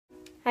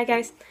Hi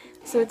guys,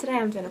 so today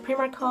I'm doing a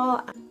Primark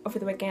haul. Over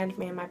the weekend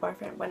me and my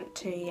boyfriend went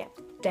to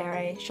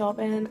Derry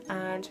shopping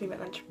and we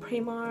went into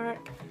Primark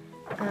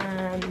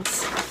and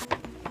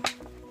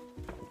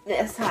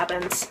this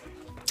happened.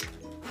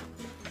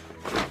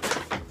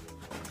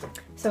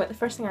 So the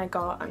first thing I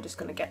got, I'm just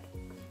going to get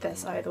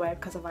this out of the way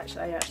because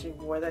I actually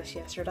wore this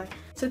yesterday.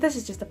 So this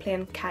is just a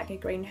plain khaki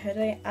green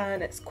hoodie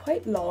and it's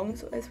quite long,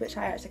 so it's, which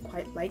I actually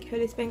quite like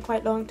hoodies being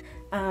quite long,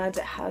 and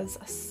it has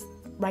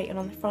a writing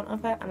on the front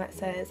of it and it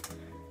says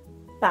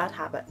bad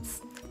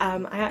habits.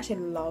 I actually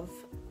love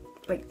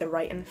like the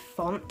writing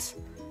font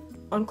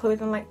on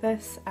clothing like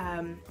this.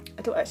 I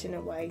don't actually know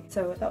why.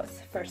 So that was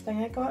the first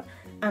thing I got,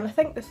 and I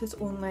think this was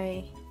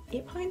only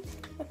 £8,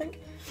 I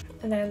think.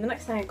 And then the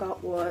next thing I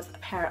got was a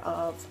pair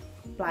of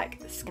black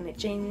skinny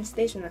jeans.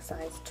 These are in a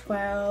size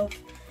 12.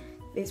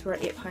 These were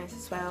 £8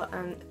 as well,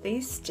 and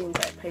these jeans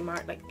at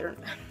Primark, like they're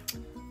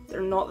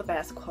not the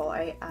best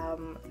quality.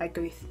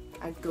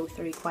 I go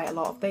through quite a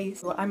lot of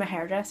these. Well, I'm a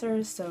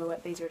hairdresser, so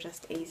these are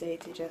just easy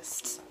to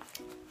just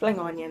fling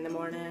on you in the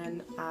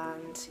morning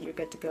and you're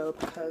good to go,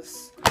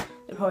 because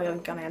they're probably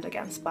going to end up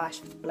getting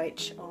splashed with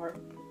bleach or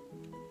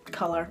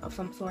colour of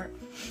some sort.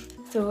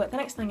 So the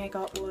next thing I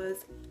got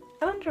was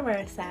an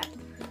underwear set,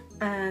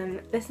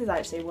 and this is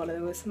actually one of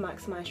those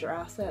maximise your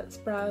assets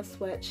bras,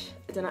 which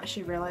I didn't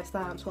actually realise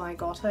that until I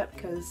got it,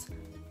 because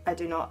I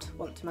do not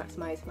want to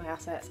maximise my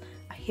assets.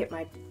 I hate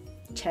my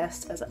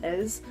chest as it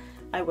is.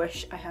 I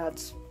wish I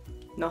had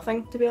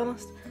nothing, to be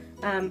honest,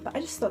 but I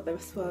just thought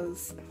this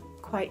was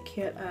quite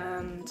cute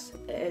and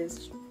it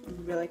is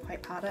really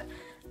quite padded,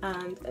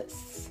 and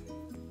it's,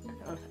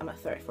 I'm a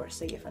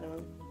 34C if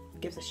anyone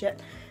gives a shit,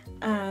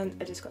 and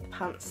I just got the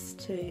pants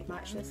to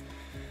match this.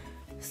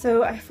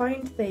 So I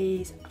found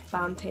these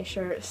band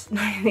t-shirts.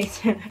 Now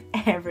these are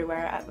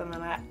everywhere at the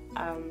minute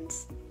and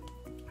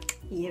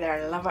you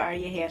either love it or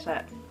you hate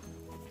it.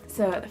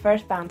 So the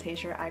first band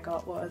t-shirt I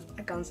got was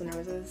a Guns N'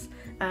 Roses.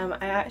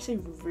 I actually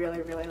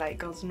really like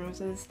Guns N'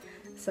 Roses,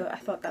 so I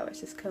thought that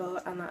was just cool,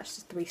 and that's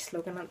just the wee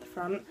slogan at the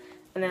front,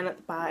 and then at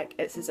the back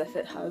it's as if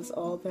it has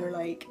all their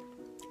like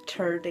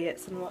tour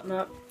dates and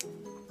whatnot.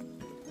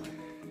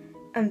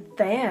 And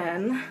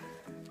then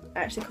I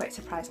actually quite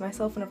surprised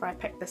myself whenever I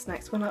picked this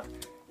next one up.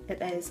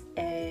 It is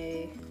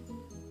a,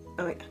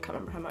 I can't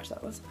remember how much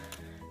that was.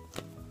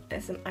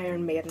 It's an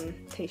Iron Maiden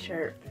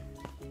t-shirt.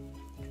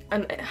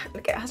 And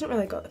it hasn't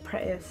really got the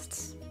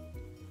prettiest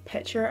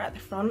picture at the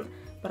front,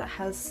 but it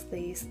has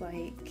these,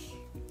 like,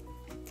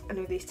 I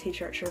know these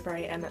t-shirts are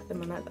very in at the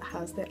minute that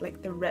has the,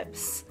 like, the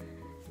rips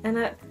in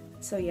it.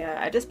 So yeah,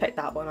 I just picked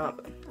that one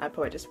up. I'd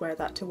probably just wear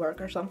that to work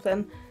or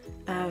something.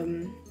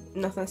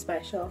 Nothing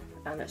special,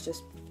 and it's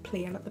just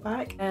plain at the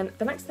back. And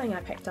the next thing I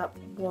picked up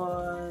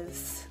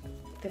was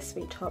this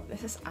wee top.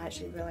 This is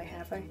actually really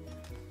heavy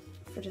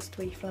for just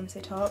a wee flimsy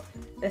top.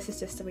 This is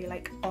just a wee,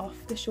 like, off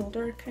the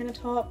shoulder kind of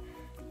top,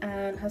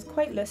 and has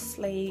quite loose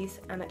sleeves,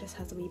 and it just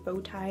has a wee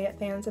bow tie at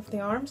the ends of the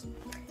arms.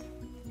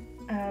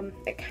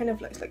 It kind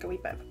of looks like a wee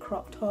bit of a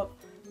crop top,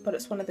 but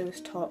it's one of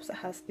those tops that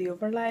has the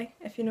overlay,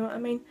 if you know what I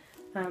mean.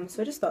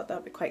 So I just thought that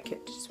would be quite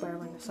cute to just wear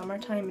in the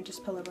summertime and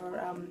just pull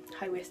over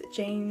high-waisted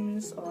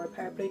jeans or a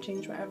pair of blue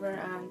jeans, whatever,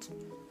 and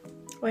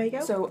away you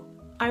go. So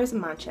I was in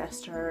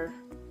Manchester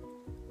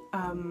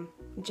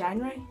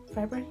January,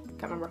 February,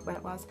 can't remember when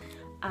it was,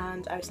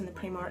 and I was in the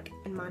Primark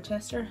in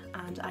Manchester,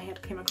 and I had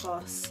come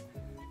across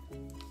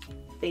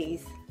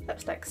these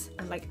lipsticks,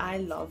 and like I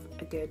love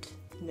a good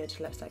nude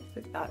lipstick,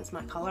 like that is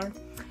my colour,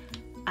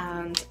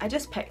 and I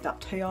just picked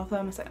up 2 of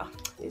them. I was like, oh,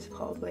 these are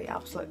probably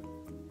absolute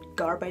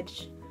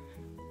garbage.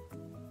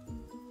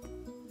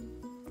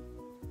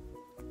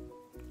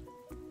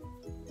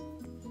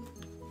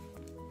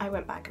 I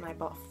went back and I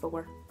bought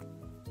 4.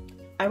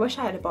 I wish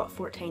I had bought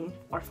 14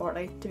 or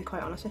 40, to be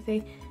quite honest with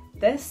you.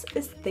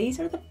 These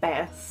are the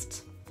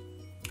best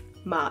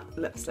matte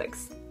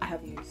lipsticks I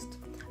have used,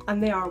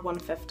 and they are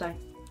 £1.50.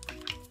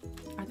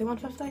 Are they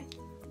 £1.50?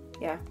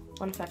 Yeah,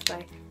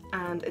 £1.50,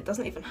 and it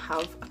doesn't even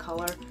have a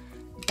colour.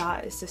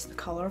 That is just the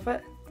colour of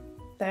it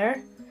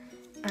there.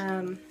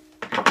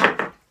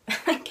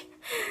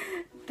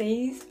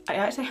 These I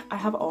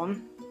have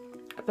on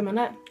at the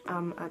minute.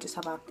 I just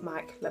have a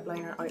MAC lip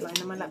liner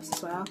outlining my lips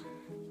as well,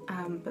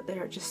 but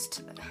they're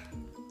just,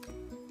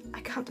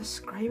 I can't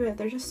describe it,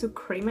 they're just so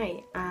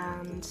creamy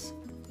and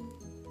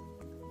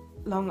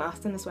long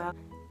lasting as well.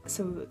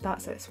 So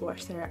that's it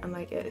swatch there, and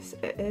like it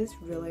is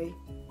really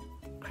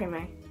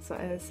creamy, so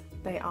it is.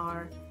 They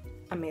are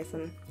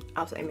amazing,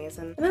 absolutely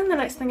amazing. And then the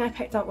next thing I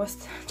picked up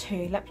was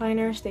 2 lip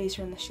liners. These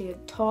are in the shade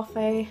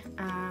Toffee.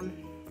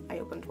 I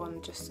opened one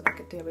just so I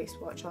could do a wee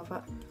swatch of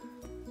it.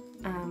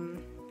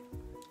 And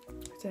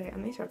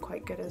these are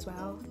quite good as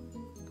well.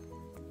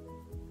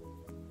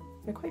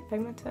 They're quite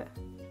pigmented,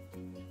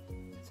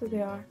 so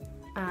they are.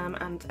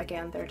 And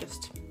again, they're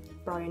just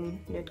brown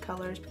nude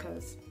colours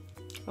because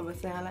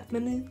obviously I like my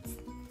nudes.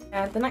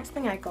 The next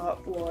thing I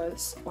got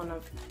was one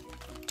of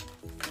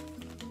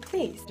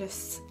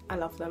these. I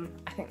love them.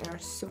 I think they're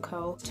so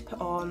cool to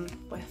put on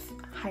with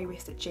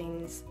high-waisted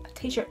jeans, a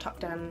t-shirt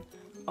tucked in,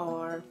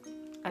 or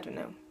I don't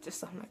know, just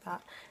something like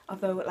that.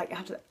 Although, like, I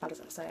have to,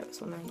 as I say, it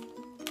was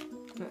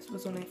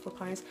only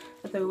 £4.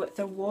 Although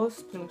there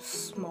was no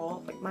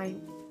small, like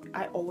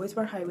I always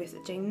wear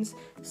high-waisted jeans,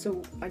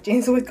 so my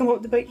jeans always come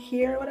up to about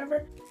here or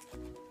whatever.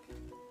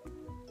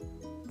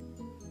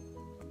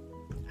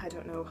 I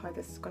don't know how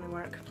this is going to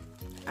work.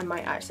 I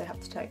might actually have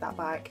to take that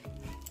back.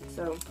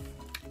 So,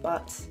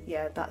 but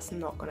yeah, that's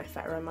not going to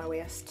fit around my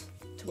waist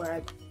to where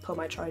I pull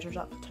my trousers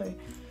up to.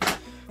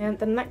 And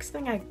the next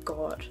thing I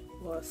got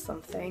was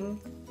something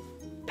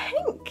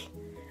pink.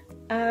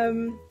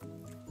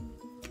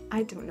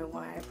 I don't know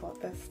why I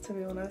bought this, to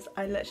be honest.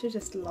 I literally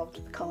just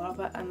loved the colour of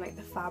it, and like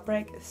the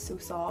fabric is so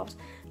soft.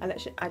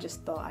 I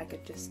just thought I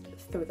could just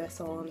throw this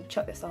on,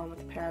 chuck this on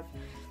with a pair of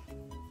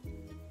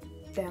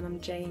denim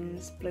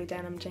jeans, blue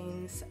denim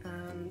jeans,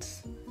 and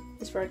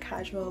just for a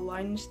casual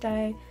lounge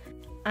day.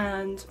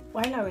 And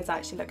while I was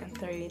actually looking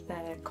through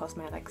the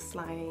cosmetics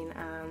line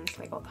and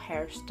like all the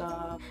hair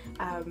stuff,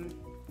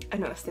 I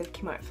noticed they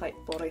came out with like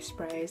body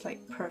sprays, like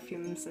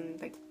perfumes and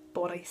like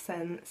body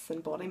scents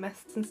and body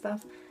mists and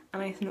stuff,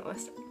 and I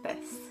noticed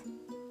this.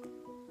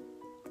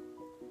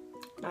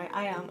 Now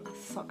I am a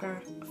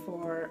sucker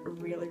for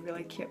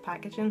really cute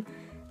packaging,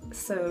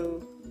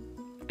 so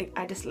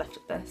I just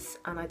lifted this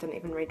and I didn't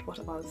even read what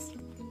it was.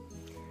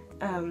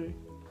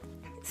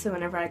 So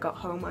whenever I got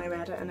home I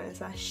read it, and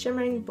it's a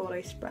shimmering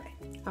body spray,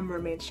 a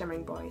mermaid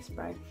shimmering body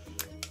spray,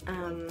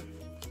 and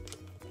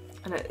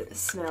it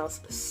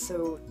smells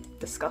so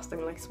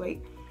disgustingly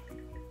sweet.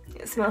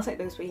 It smells like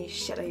those wee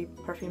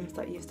shitty perfumes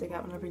that you used to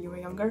get whenever you were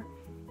younger.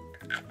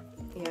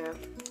 Yeah,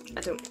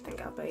 I don't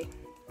think I'll be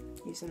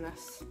using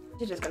this.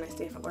 I'm just gonna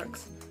see if it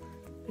works,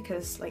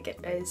 because like it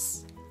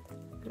is,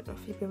 I don't know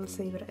if you'll be able to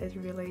see, but it is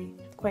really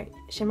quite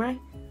shimmery.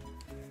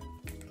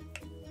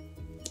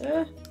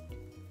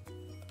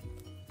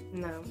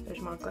 No, there's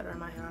more glitter in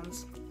my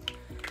hands.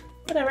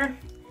 Whatever.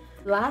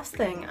 Last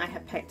thing I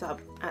had picked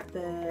up at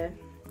the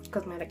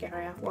cosmetic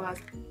area was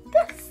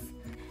this.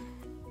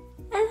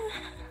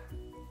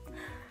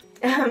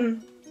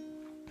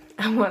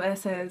 And what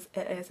this is,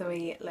 it is a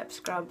wee lip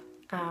scrub.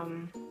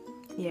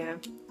 Yeah.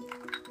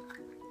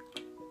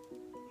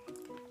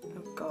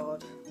 Oh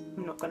god,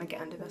 I'm not gonna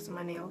get into this on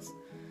my nails.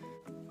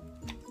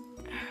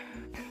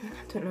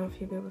 I don't know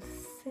if you'll be able to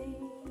see.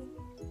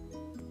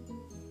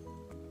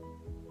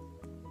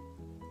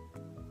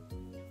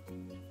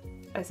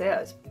 I say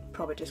it's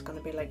probably just going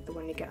to be like the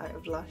one you get out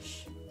of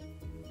Lush.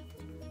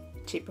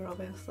 Cheaper,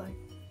 obviously.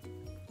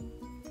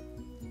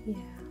 Yeah.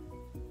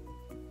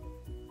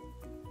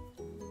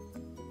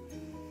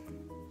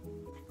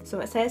 So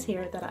it says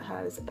here that it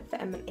has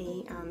vitamin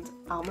E and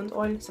almond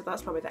oil, so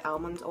that's probably the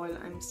almond oil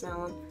I'm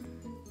smelling.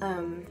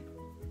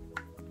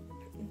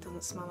 It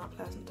doesn't smell that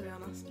pleasant, to be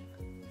honest.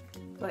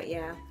 But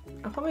yeah,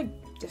 I'll probably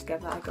just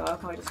give that a go. I'll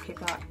probably just keep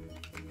that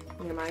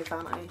near my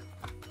vanity.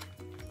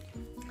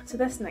 So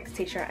this next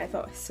t-shirt I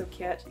thought was so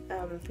cute.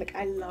 Like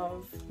I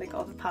love like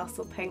all the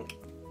pastel pink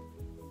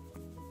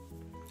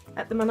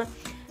at the minute.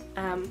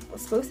 I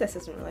suppose this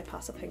isn't really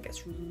pastel pink,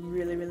 it's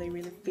really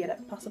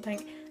faded pastel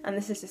pink, and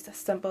this is just a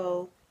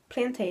simple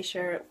plain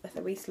t-shirt with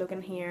a wee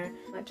slogan here.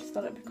 I just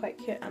thought it'd be quite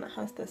cute, and it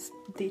has this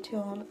detail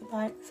on at the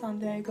back, San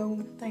Diego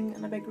thing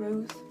and a big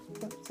rose.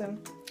 So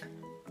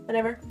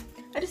whatever.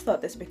 I just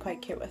thought this would be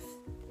quite cute with,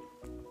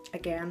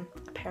 again,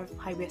 a pair of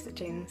high-waisted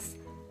jeans.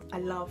 I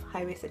love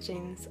high-waisted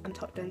jeans and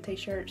tucked in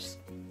t-shirts.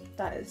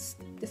 That is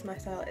just my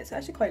style. It's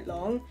actually quite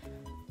long,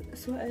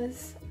 so it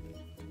is.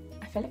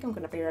 I feel like I'm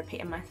going to be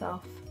repeating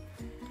myself.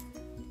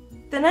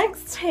 The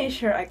next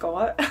t-shirt I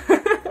got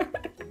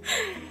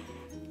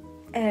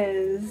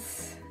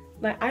is,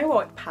 like, I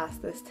walked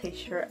past this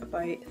t-shirt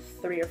about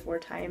 3 or 4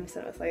 times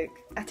and I was like,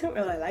 I don't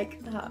really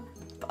like that,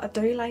 but I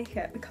do like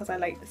it because I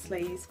like the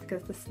sleeves,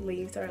 because the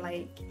sleeves are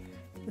like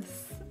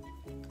this,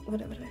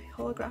 what are they,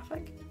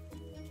 holographic?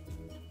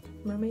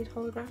 Mermaid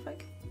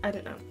holographic? I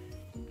don't know.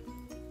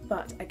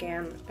 But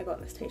again, I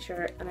got this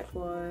t-shirt and it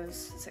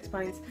was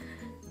 £6,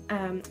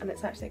 and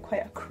it's actually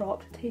quite a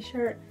cropped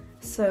t-shirt,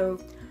 so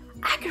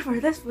I could wear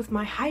this with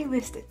my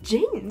high-waisted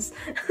jeans.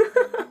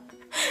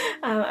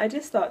 I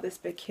just thought this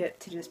would be cute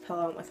to just pull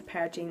on with a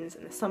pair of jeans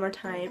in the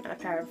summertime and a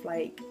pair of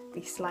like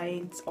these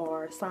slides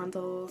or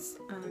sandals,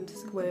 and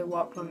just go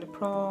walk along the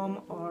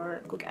prom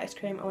or go get ice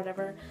cream or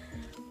whatever.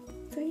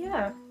 So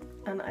yeah,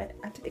 and I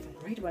didn't even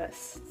read what it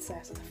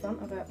says at the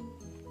front of it.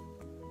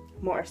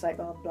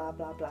 Motorcycle, blah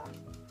blah blah.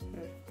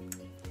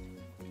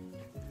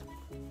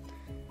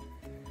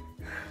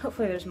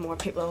 Hopefully there's more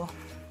people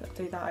that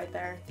do that out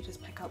there. They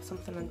just pick up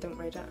something and don't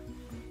read it.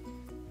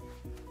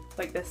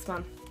 Like this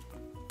one.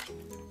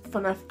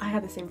 Fun enough, I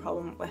had the same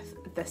problem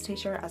with this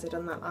t-shirt as I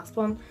done that last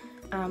one.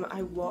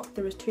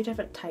 There was 2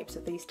 different types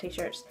of these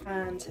t-shirts,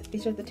 and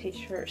these are the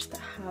t-shirts that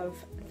have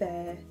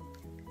the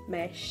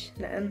mesh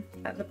knitting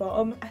at the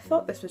bottom. I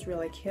thought this was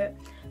really cute,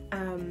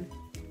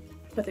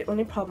 but the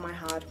only problem I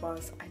had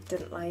was I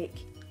didn't like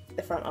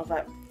the front of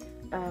it.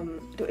 I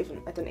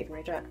didn't even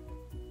read it.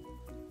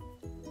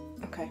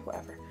 Okay,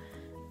 whatever.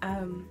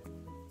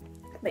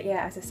 But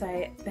yeah, as I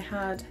say, they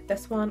had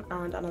this one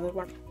and another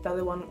one. The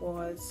other one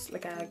was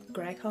like a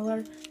grey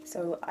colour,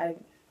 so I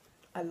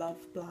love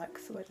black,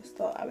 so I just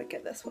thought I would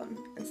get this one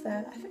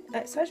instead. I think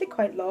it's actually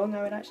quite long.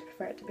 I would actually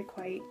prefer it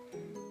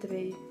to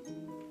be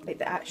like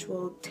the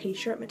actual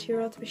t-shirt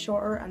material to be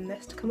shorter and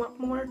this to come up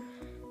more.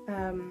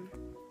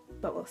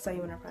 But we'll see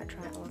whenever I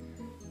try it on.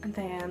 And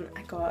then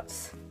I got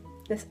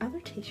this other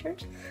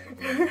t-shirt.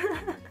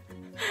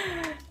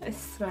 I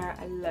swear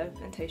I live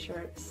in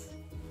t-shirts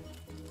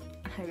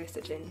and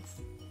high-waisted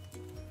jeans.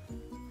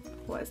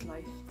 What is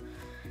life?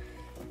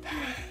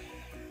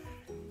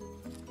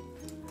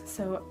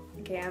 So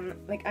again,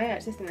 like I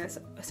actually seen this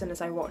as soon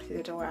as I walked through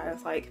the door. I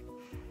was like,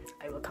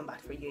 I will come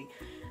back for you.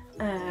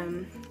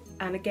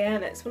 And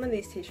again, it's one of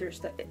these t-shirts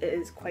that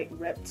is quite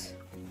ripped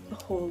the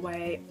whole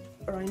way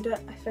around it,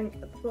 I think,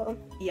 at the bottom.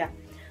 Yeah.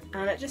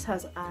 And it just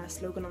has a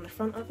slogan on the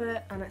front of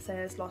it and it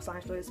says Los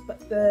Angeles,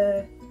 but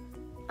the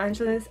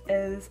Angeles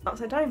is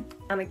upside down.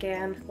 And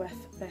again,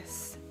 with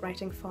this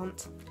writing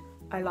font,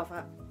 I love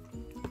it.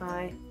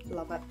 I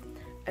love it.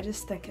 I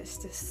just think it's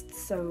just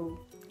so,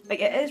 like,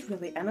 it is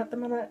really in at the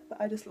minute, but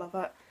I just love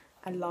it.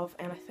 I love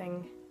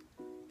anything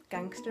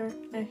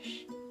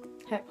gangster-ish,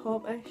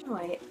 hip-hop-ish.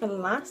 Right, the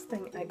last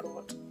thing I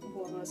got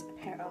was a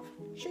pair of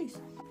shoes.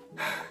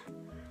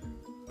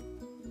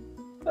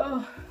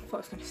 Oh, I thought I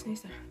was going to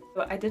sneeze there.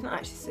 But I didn't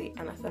actually see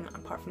anything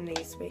apart from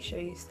these space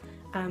shoes.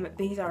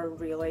 These are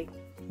really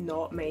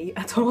not me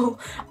at all.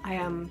 I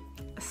am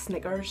a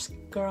Snickers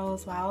girl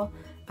as well.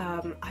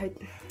 I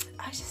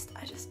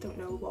just don't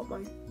know what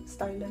my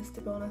style is,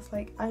 to be honest.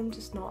 Like, I'm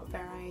just not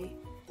very...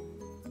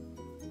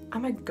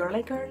 I'm a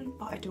girly girl,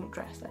 but I don't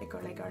dress like a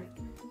girly girl.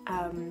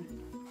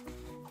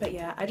 But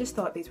yeah, I just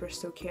thought these were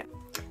so cute.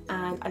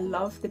 And I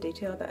love the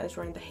detail that is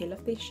around the heel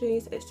of these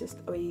shoes. It's just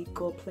a wee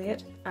gold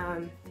plate.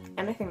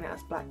 Anything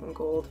that's black and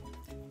gold,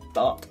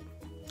 but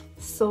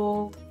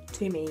sold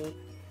to me.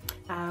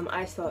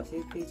 I just thought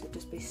these would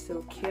just be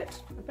so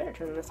cute. I better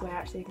turn them this way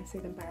actually, you can see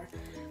them better.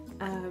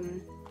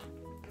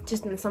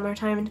 Just in the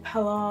summertime to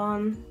pull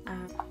on,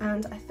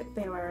 and I think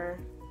they were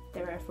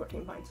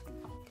 £14.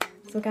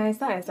 So guys,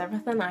 that is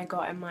everything I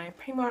got in my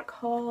Primark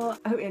haul.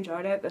 I hope you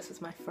enjoyed it. This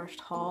was my first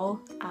haul.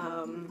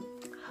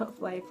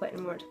 Hopefully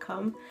plenty more to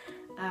come.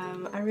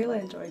 I really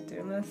enjoyed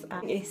doing this.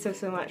 Thank you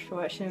so much for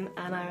watching,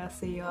 and I will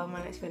see you all in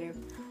my next video.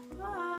 Bye!